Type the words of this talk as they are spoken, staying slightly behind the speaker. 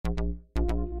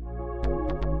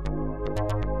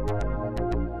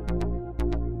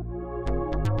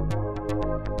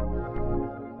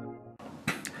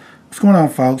going on,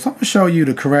 folks? I'm going to show you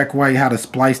the correct way how to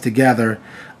splice together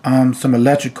some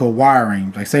electrical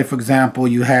wiring. Like, say for example,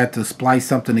 you had to splice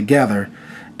something together,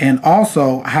 and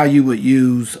also how you would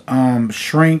use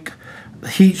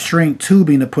heat shrink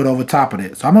tubing to put over top of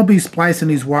it. So I'm going to be splicing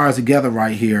these wires together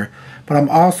right here, but I'm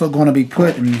also going to be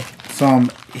putting some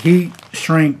heat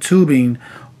shrink tubing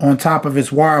on top of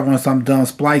its wire once I'm done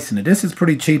splicing it. This is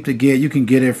pretty cheap to get. You can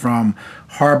get it from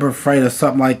Harbor Freight or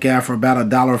something like that for about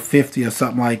 $1.50 or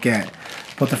something like that.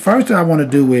 But the first thing I want to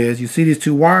do is, you see these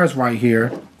two wires right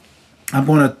here, I'm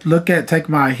going to take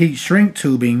my heat shrink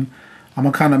tubing, I'm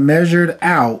going to kind of measure it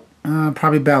out,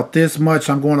 probably about this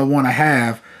much I'm going to want to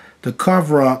have to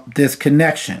cover up this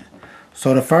connection.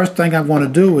 So the first thing I'm going to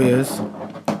do is,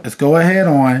 let's go ahead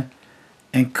on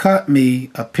and cut me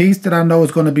a piece that I know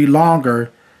is going to be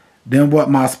longer than what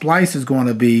my splice is going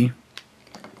to be,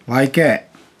 like that.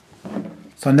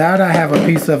 So now that I have a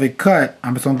piece of it cut,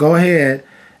 I'm just going to go ahead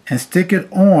and stick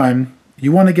it on.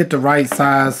 You want to get the right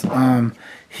size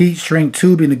heat shrink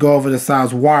tubing to go over the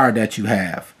size wire that you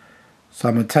have. So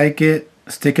I'm going to take it,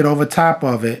 stick it over top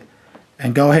of it,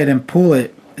 and go ahead and pull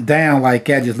it down like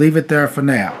that. Just leave it there for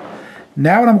now.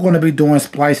 Now what I'm going to be doing is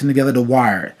splicing together the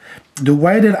wire. The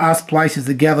way that I splice it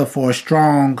together for a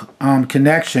strong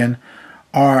connection,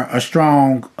 or a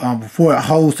strong, before it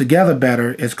holds together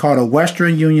better, is called a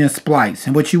Western Union splice.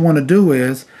 And what you want to do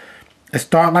is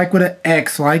start like with an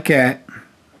X, like that,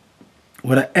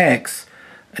 with an X.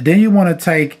 And then you want to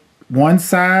take one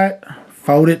side,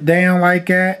 fold it down like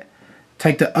that,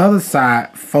 take the other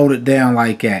side, fold it down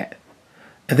like that.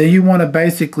 And then you want to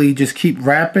basically just keep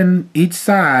wrapping each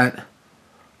side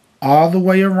all the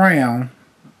way around.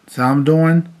 So I'm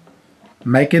doing,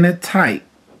 making it tight.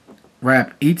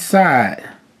 Wrap each side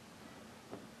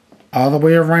all the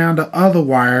way around the other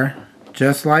wire,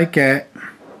 just like that.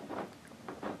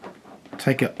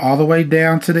 Take it all the way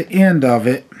down to the end of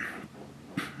it.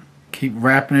 Keep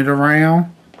wrapping it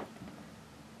around.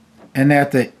 And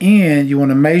at the end, you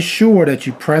want to make sure that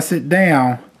you press it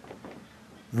down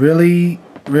really,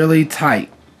 really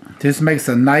tight. This makes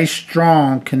a nice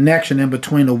strong connection in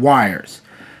between the wires.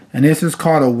 And this is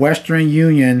called a Western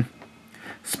Union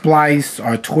splice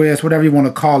or twist, whatever you want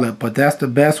to call it, but that's the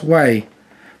best way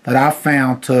that I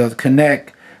found to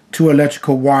connect two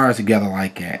electrical wires together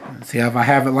like that. See, if I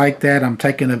have it like that, I'm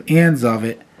taking the ends of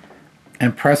it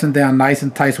and pressing down nice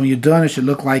and tight. So when you're done, it should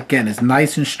look like that. And it's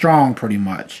nice and strong pretty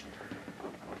much.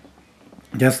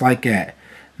 Just like that.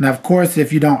 Now, of course,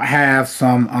 if you don't have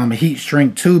some heat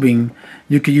shrink tubing,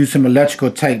 you can use some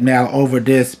electrical tape now over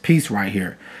this piece right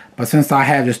here. But since I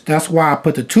have this, that's why I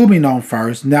put the tubing on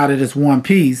first. Now that it's one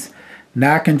piece,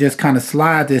 now I can just kind of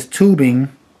slide this tubing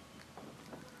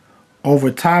over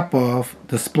top of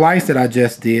the splice that I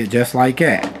just did, just like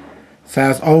that. So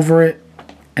it's over it.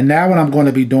 And now what I'm going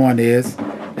to be doing is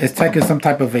taking some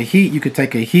type of a heat. You could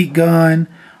take a heat gun,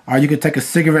 or you could take a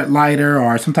cigarette lighter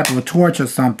or some type of a torch or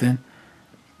something,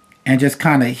 and just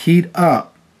kind of heat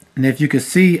up. And if you can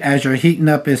see, as you're heating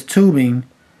up this tubing,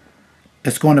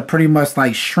 it's going to pretty much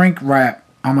like shrink wrap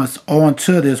almost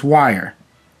onto this wire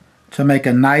to make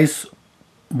a nice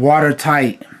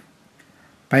watertight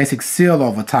basic seal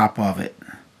over top of it.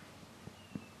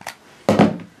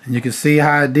 And you can see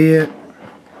how I did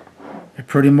it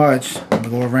pretty much. I'm going to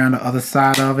go around the other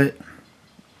side of it.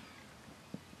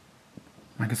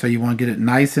 Like I said, you want to get it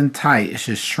nice and tight. It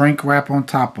should shrink wrap on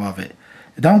top of it.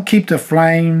 Don't keep the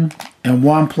flame in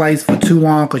one place for too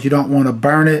long because you don't want to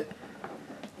burn it.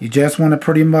 You just want to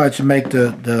pretty much make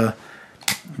the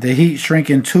heat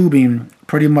shrinking tubing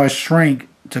pretty much shrink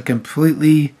to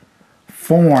completely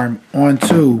form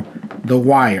onto the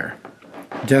wire.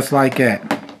 Just like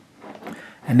that.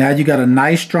 And now you got a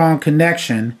nice strong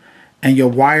connection, and your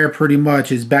wire pretty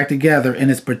much is back together and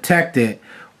it's protected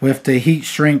with the heat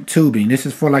shrink tubing. This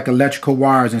is for like electrical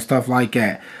wires and stuff like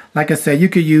that. Like I said, you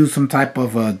could use some type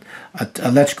of a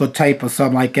electrical tape or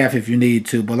something like that if you need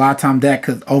to. But a lot of times that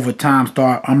could over time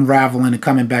start unraveling and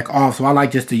coming back off. So I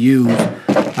like just to use,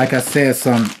 like I said,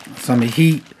 some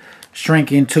heat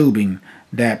shrinking tubing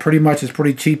that pretty much is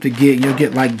pretty cheap to get. You'll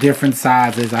get like different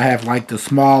sizes. I have like the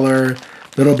smaller,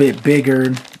 little bit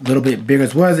bigger,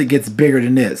 as well as it gets bigger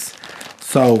than this.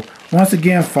 So once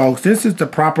again, folks, this is the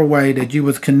proper way that you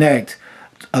would connect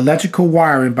electrical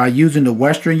wiring by using the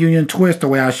Western Union twist the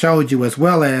way I showed you, as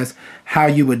well as how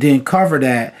you would then cover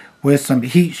that with some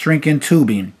heat shrinking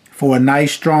tubing for a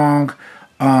nice strong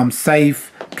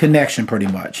safe connection pretty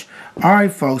much.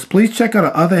 Alright folks, please check out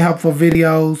our other helpful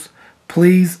videos.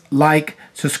 Please like,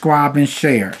 subscribe, and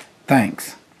share.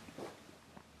 Thanks.